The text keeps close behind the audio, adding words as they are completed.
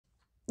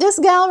This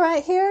gal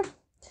right here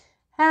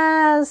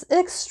has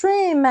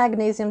extreme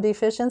magnesium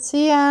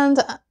deficiency, and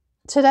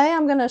today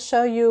I'm going to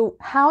show you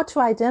how to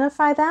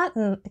identify that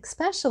and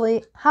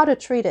especially how to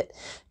treat it.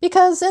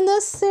 Because in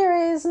this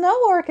series, no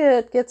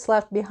orchid gets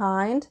left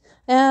behind.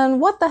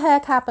 And what the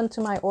heck happened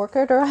to my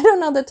orchid? Or I don't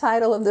know the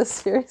title of this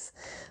series.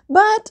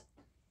 But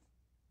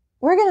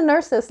we're going to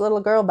nurse this little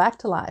girl back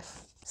to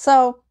life.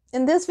 So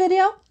in this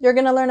video, you're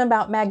going to learn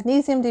about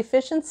magnesium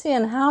deficiency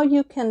and how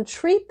you can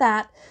treat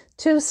that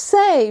to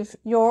save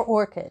your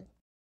orchid.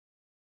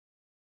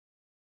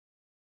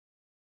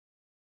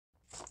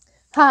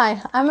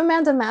 Hi, I'm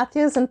Amanda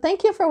Matthews, and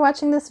thank you for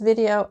watching this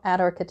video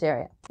at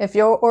Orchideria. If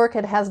your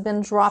orchid has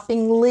been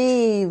dropping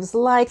leaves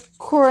like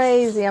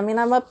crazy, I mean,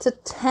 I'm up to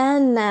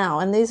 10 now,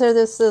 and these are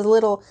this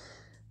little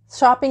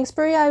shopping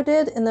spree I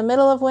did in the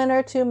middle of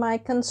winter to my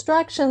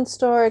construction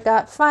store.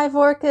 Got 5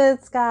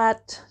 orchids,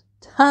 got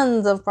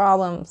tons of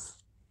problems.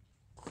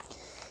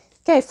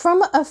 Okay,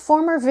 from a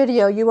former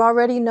video, you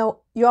already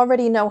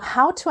know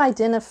how to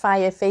identify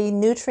if a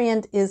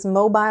nutrient is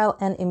mobile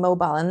and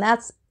immobile, and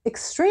that's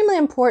extremely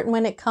important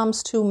when it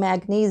comes to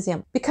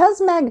magnesium.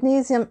 Because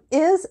magnesium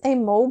is a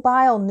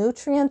mobile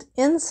nutrient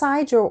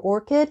inside your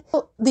orchid,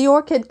 the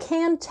orchid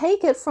can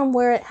take it from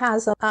where it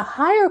has a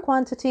higher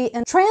quantity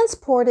and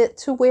transport it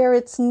to where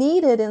it's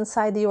needed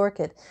inside the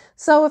orchid.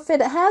 So if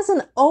it has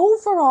an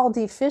overall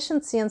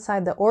deficiency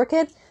inside the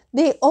orchid,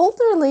 the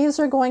older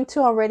leaves are going to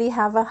already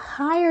have a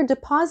higher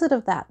deposit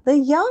of that. The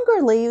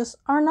younger leaves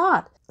are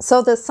not.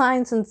 So the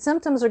signs and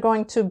symptoms are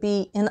going to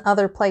be in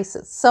other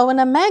places. So in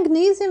a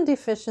magnesium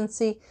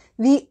deficiency,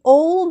 the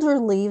older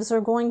leaves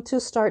are going to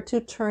start to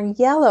turn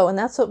yellow, and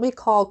that's what we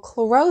call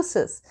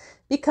chlorosis,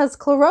 because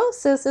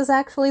chlorosis is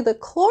actually the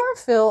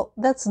chlorophyll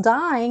that's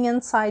dying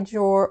inside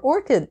your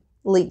orchid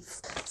leaf.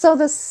 So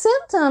the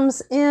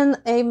symptoms in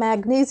a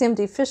magnesium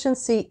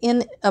deficiency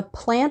in a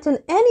plant, in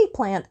any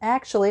plant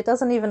actually, it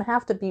doesn't even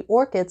have to be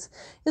orchids,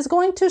 is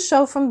going to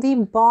show from the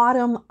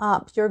bottom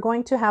up. You're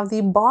going to have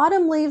the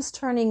bottom leaves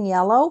turning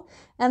yellow,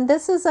 and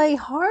this is a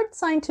hard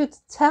sign to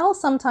tell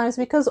sometimes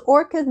because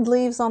orchid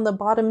leaves on the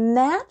bottom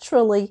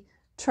naturally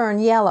turn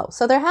yellow.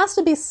 So there has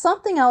to be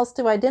something else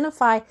to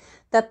identify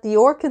that the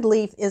orchid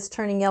leaf is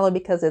turning yellow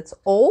because it's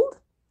old,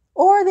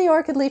 or the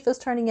orchid leaf is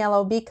turning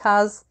yellow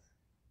because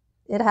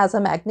it has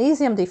a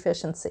magnesium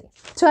deficiency.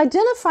 To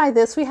identify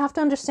this, we have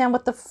to understand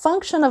what the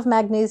function of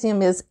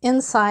magnesium is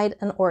inside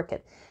an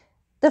orchid.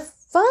 The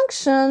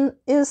function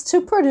is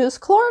to produce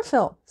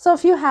chlorophyll. So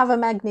if you have a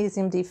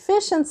magnesium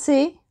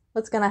deficiency,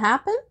 what's going to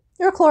happen?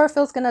 Your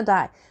chlorophyll is going to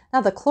die.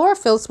 Now the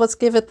chlorophyll is what's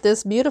give it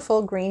this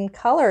beautiful green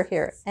color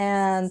here.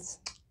 And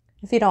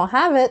if you don't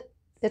have it,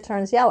 it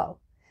turns yellow.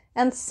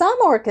 And some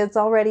orchids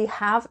already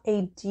have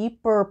a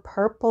deeper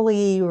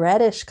purpley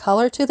reddish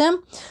color to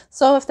them.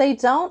 So if they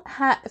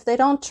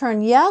don't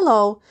turn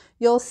yellow,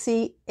 you'll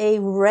see a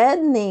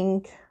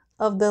reddening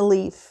of the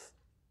leaf.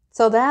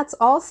 So that's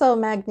also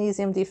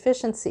magnesium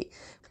deficiency.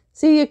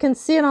 See, you can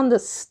see it on the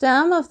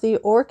stem of the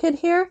orchid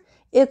here.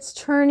 It's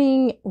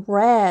turning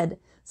red.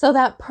 So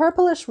that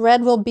purplish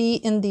red will be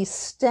in the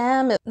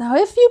stem. Now,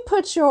 if you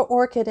put your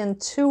orchid in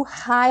too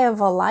high of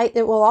a light,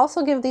 it will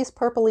also give these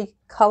purpley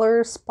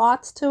color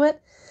spots to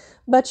it.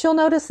 But you'll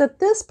notice that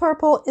this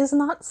purple is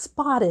not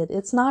spotted.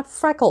 It's not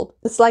freckled.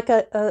 It's like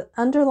a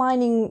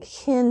underlining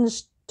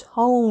hinged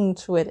tone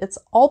to it. It's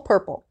all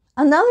purple.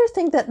 Another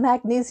thing that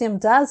magnesium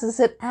does is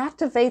it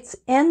activates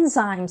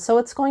enzymes. So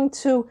it's going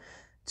to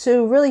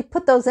really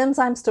put those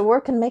enzymes to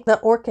work and make the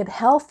orchid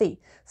healthy.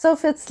 So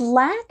if it's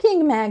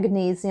lacking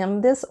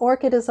magnesium, this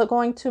orchid is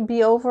going to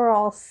be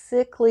overall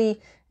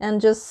sickly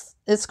and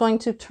it's going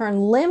to turn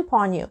limp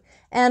on you.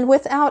 And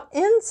without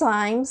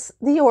enzymes,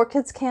 the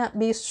orchids can't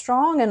be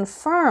strong and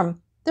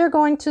firm. They're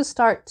going to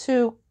start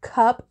to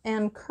cup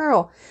and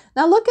curl.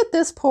 Now look at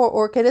this poor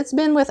orchid. It's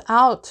been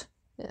without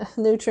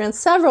nutrients,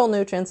 several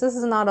nutrients. This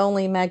is not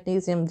only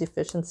magnesium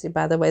deficiency,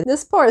 by the way.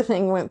 This poor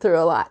thing went through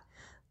a lot.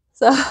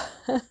 So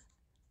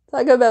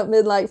talk about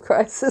midlife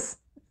crisis.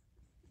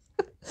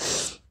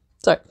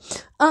 Sorry.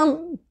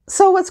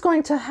 So what's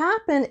going to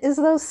happen is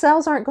those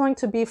cells aren't going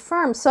to be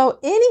firm. So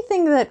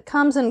anything that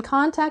comes in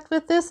contact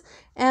with this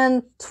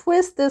and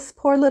twists this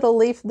poor little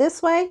leaf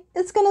this way,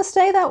 it's going to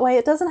stay that way.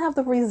 It doesn't have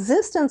the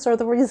resistance or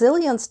the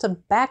resilience to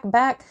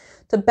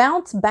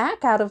bounce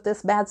back out of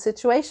this bad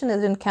situation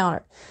it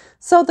encountered.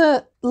 So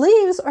the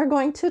leaves are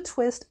going to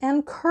twist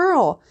and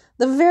curl.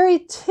 The very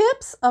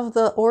tips of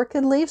the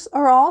orchid leaves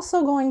are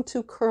also going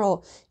to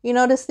curl. You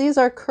notice these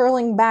are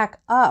curling back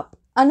up.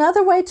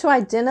 Another way to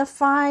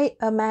identify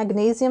a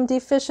magnesium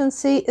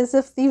deficiency is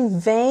if the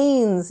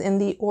veins in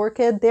the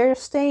orchid, they're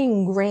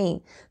staying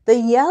green. The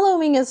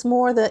yellowing is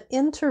more the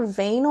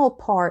interveinal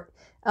part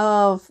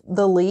of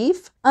the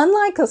leaf.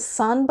 Unlike a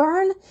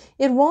sunburn,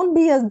 it won't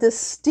be a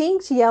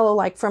distinct yellow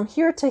like from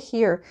here to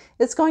here.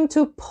 It's going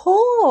to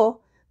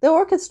pull, the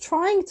orchid's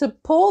trying to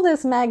pull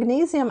this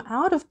magnesium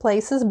out of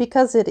places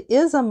because it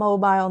is a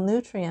mobile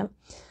nutrient.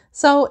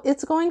 So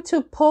it's going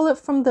to pull it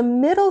from the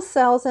middle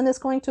cells and it's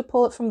going to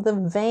pull it from the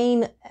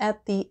vein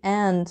at the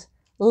end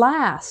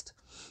last.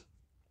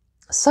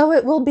 So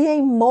it will be a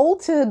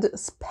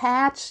molted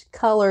patch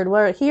colored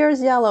where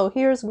here's yellow,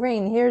 here's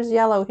green, here's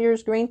yellow,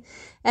 here's green.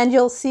 And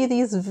you'll see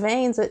these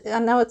veins. I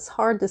know it's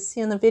hard to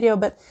see in the video,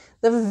 but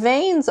the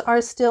veins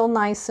are still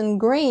nice and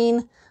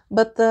green,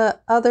 but the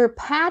other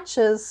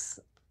patches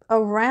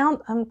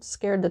around, I'm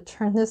scared to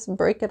turn this and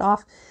break it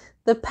off.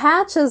 The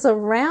patches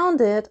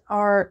around it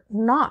are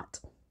not.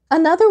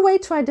 Another way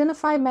to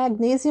identify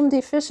magnesium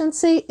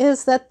deficiency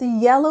is that the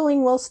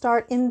yellowing will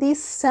start in the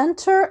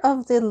center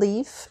of the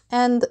leaf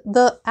and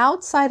the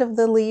outside of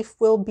the leaf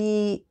will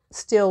be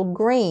still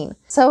green.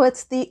 So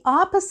it's the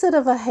opposite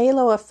of a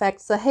halo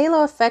effect. The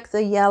halo effect,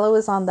 the yellow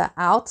is on the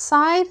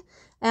outside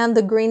and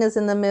the green is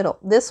in the middle.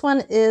 This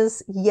one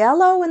is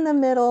yellow in the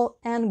middle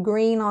and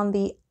green on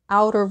the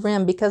outer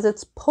rim because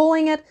it's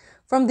pulling it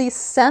from the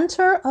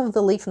center of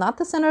the leaf, not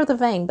the center of the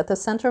vein, but the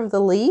center of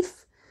the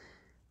leaf.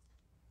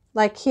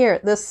 Like here,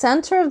 the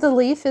center of the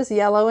leaf is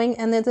yellowing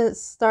and then it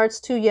starts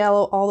to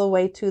yellow all the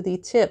way to the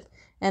tip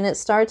and it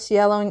starts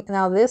yellowing.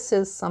 Now this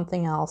is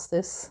something else.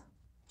 This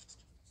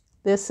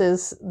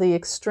is the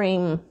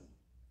extreme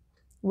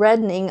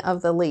reddening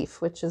of the leaf,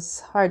 which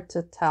is hard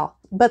to tell.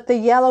 But the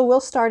yellow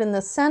will start in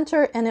the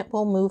center and it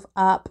will move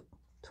up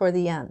toward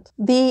the end.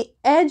 The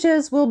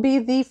edges will be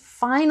the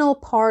final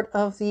part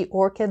of the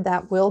orchid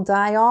that will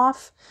die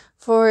off.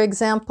 For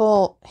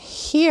example,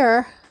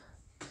 here,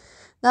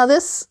 now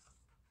this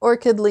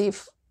orchid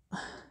leaf,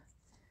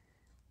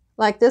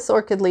 like this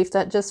orchid leaf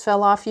that just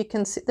fell off, you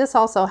can see this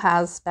also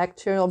has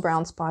bacterial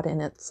brown spot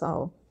in it,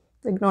 so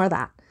ignore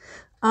that.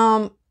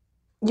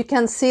 You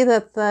can see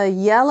that the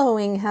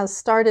yellowing has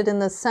started in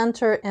the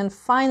center and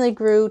finally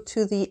grew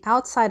to the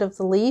outside of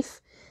the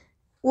leaf,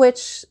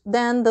 which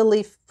then the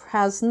leaf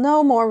has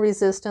no more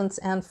resistance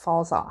and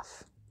falls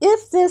off.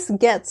 If this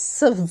gets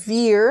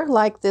severe,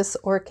 like this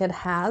orchid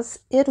has,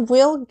 it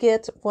will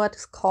get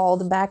what's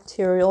called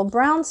bacterial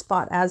brown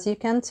spot. As you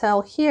can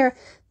tell here,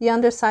 the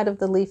underside of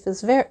the leaf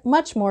is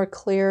much more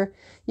clear.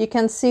 You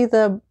can see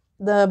the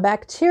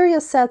bacteria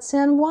sets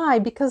in. Why?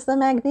 Because the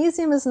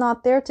magnesium is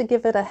not there to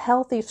give it a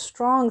healthy,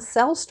 strong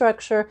cell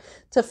structure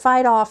to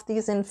fight off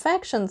these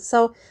infections.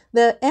 So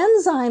the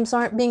enzymes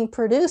aren't being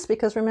produced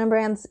because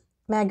remember,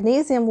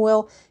 magnesium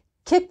will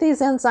kick these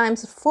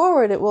enzymes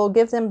forward. It will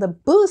give them the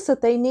boost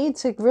that they need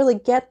to really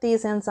get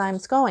these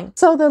enzymes going.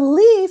 So the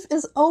leaf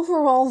is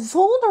overall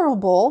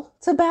vulnerable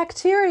to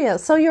bacteria.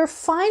 So your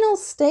final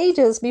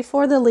stages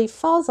before the leaf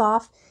falls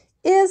off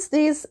is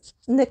these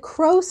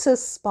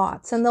necrosis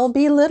spots. And there'll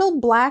be little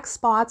black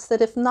spots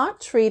that if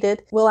not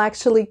treated will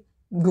actually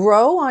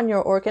grow on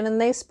your orchid and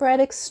they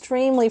spread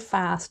extremely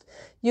fast.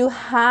 You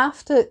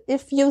have to,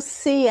 if you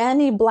see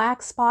any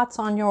black spots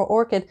on your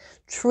orchid,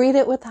 treat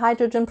it with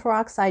hydrogen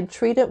peroxide,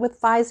 treat it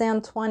with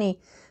Physan 20,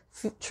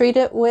 treat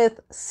it with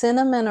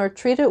cinnamon or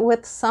treat it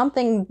with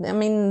something. I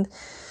mean,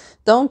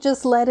 don't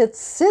just let it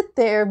sit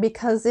there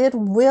because it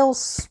will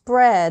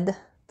spread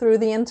through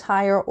the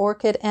entire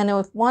orchid. And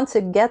once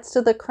it gets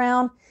to the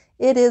crown,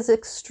 it is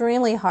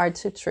extremely hard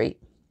to treat.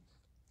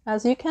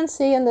 As you can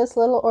see in this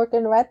little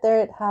orchid right there,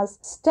 it has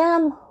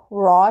stem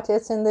rot.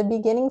 It's in the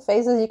beginning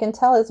phases. You can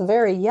tell it's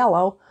very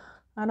yellow.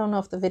 I don't know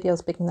if the video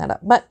is picking that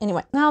up, but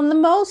anyway. Now the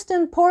most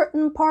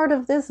important part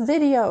of this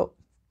video,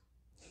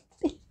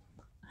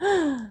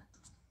 I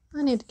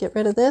need to get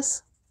rid of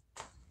this.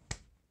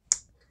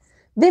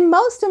 The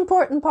most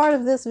important part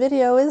of this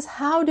video is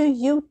how do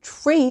you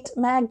treat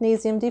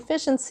magnesium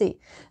deficiency?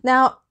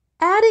 Now,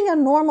 adding a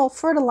normal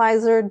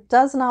fertilizer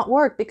does not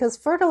work because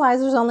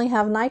fertilizers only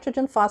have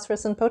nitrogen,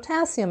 phosphorus, and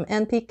potassium,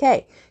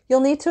 NPK.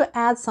 You'll need to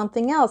add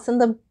something else. And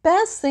the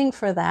best thing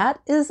for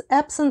that is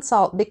Epsom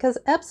salt because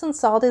Epsom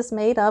salt is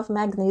made of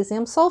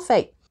magnesium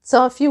sulfate.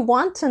 So if you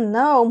want to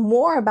know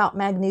more about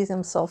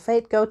magnesium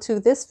sulfate, go to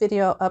this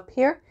video up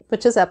here,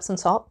 which is Epsom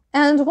salt.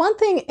 And one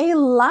thing a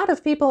lot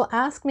of people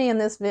asked me in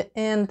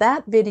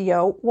that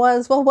video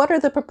was, well, what are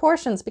the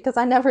proportions? Because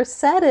I never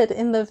said it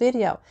in the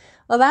video.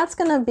 Well, that's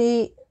going to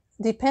be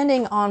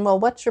depending on, well,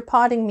 what's your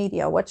potting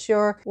media?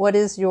 What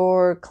is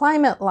your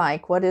climate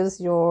like? What is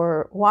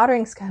your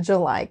watering schedule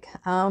like?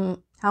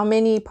 How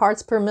many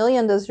parts per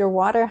million does your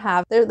water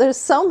have? There's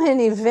so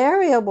many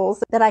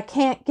variables that I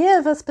can't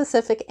give a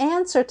specific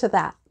answer to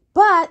that.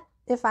 But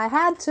if I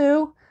had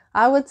to,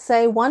 I would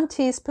say 1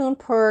 teaspoon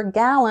per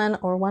gallon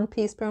or 1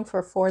 teaspoon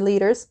for 4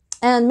 liters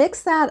and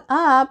mix that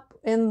up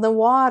in the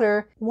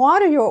water.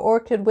 Water your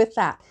orchid with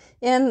that.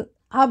 In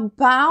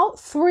about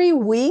 3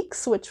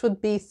 weeks, which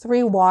would be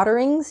 3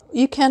 waterings,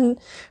 you can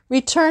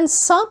return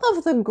some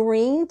of the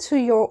green to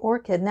your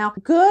orchid. Now,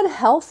 good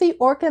healthy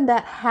orchid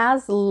that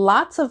has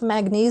lots of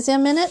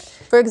magnesium in it,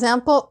 for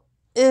example,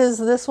 is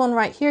this one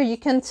right here. You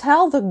can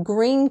tell the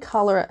green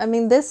color. I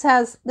mean, this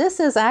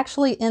is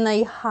actually in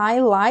a high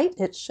light.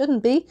 It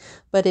shouldn't be,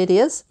 but it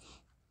is.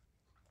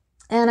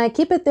 And I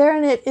keep it there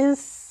and it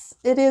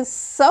is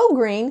so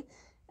green.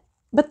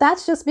 But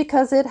that's just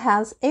because it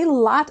has a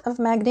lot of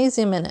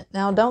magnesium in it.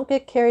 Now, don't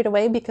get carried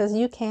away because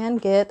you can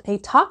get a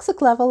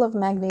toxic level of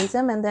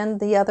magnesium and then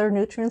the other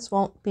nutrients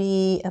won't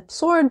be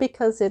absorbed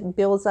because it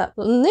builds up.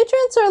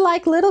 Nutrients are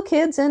like little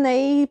kids in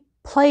a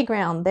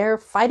playground. They're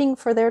fighting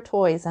for their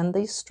toys, and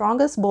the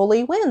strongest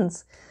bully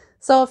wins.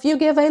 So if you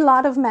give a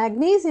lot of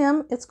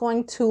magnesium, it's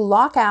going to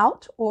lock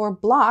out or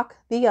block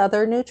the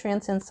other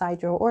nutrients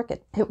inside your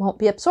orchid. It won't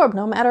be absorbed.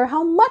 No matter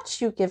how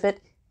much you give it,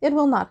 it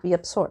will not be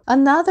absorbed.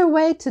 Another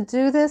way to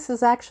do this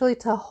is actually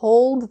to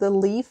hold the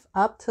leaf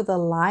up to the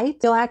light.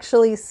 You'll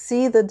actually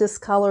see the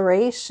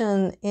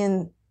discoloration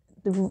in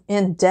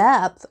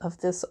depth of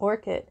this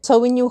orchid. So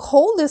when you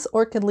hold this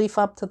orchid leaf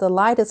up to the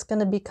light, it's going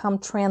to become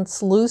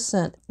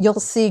translucent. You'll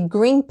see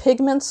green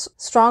pigments,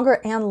 stronger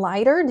and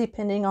lighter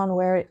depending on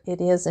where it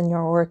is in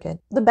your orchid.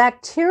 The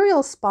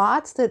bacterial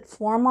spots that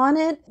form on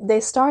it, they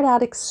start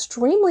out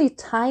extremely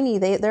tiny.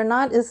 They're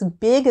not as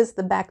big as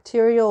the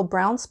bacterial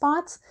brown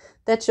spots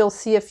that you'll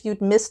see if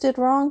you'd missed it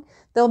wrong.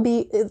 They'll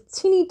be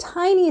teeny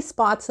tiny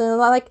spots and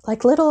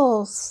like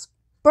little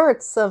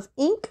spurts of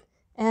ink,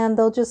 and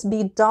they'll just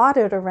be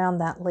dotted around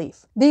that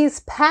leaf. These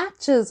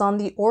patches on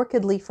the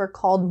orchid leaf are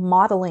called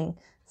mottling.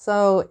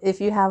 So if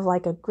you have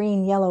like a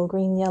green, yellow,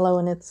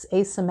 and it's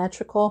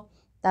asymmetrical,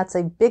 that's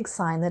a big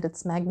sign that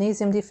it's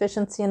magnesium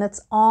deficiency, and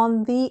it's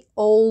on the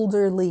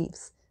older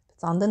leaves. If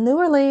it's on the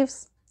newer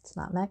leaves, it's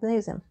not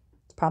magnesium.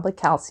 It's probably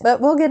calcium. But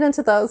we'll get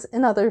into those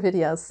in other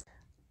videos.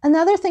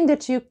 Another thing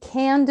that you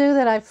can do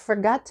that I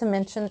forgot to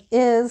mention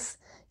is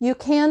you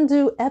can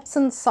do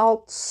Epsom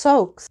salt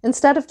soaks.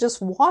 Instead of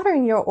just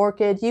watering your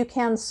orchid, you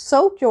can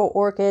soak your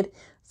orchid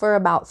for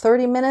about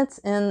 30 minutes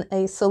in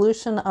a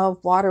solution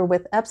of water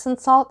with Epsom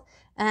salt.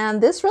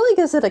 And this really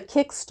gives it a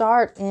kick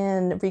start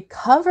in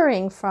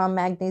recovering from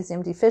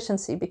magnesium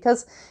deficiency,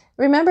 because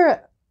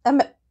remember,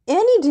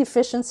 any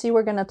deficiency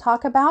we're going to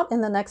talk about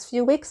in the next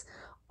few weeks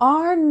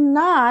are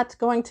not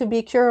going to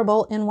be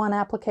curable in one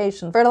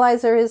application.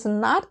 Fertilizer is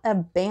not a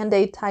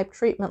band-aid type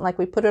treatment, like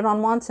we put it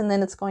on once and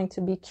then it's going to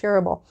be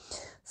curable.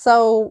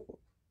 So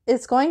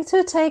it's going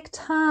to take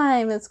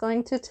time. It's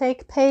going to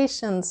take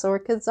patience.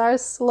 Orchids are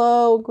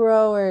slow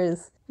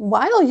growers.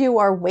 While you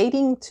are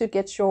waiting to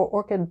get your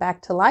orchid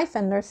back to life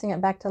and nursing it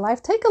back to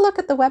life, take a look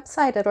at the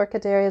website at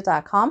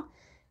orchideria.com.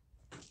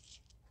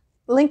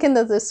 Link in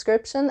the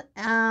description,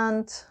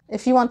 and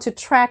if you want to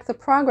track the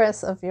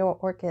progress of your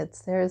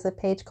orchids, there is a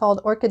page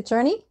called Orchid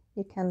Journey.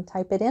 You can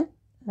type it in,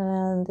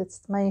 and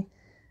it's my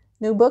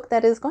new book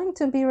that is going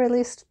to be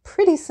released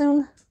pretty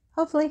soon,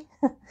 hopefully.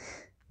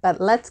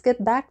 But let's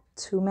get back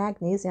to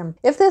magnesium.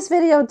 If this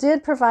video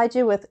did provide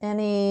you with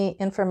any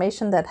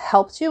information that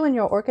helps you in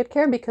your orchid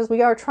care, because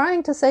we are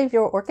trying to save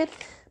your orchid,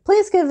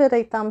 please give it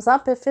a thumbs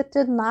up. If it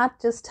did not,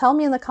 just tell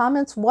me in the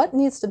comments what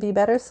needs to be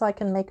better so I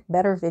can make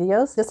better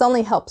videos. This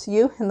only helps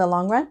you in the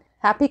long run.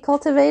 Happy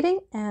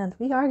cultivating, and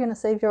we are going to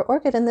save your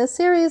orchid in this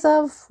series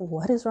of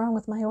What is Wrong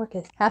with My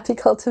Orchid? Happy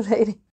cultivating.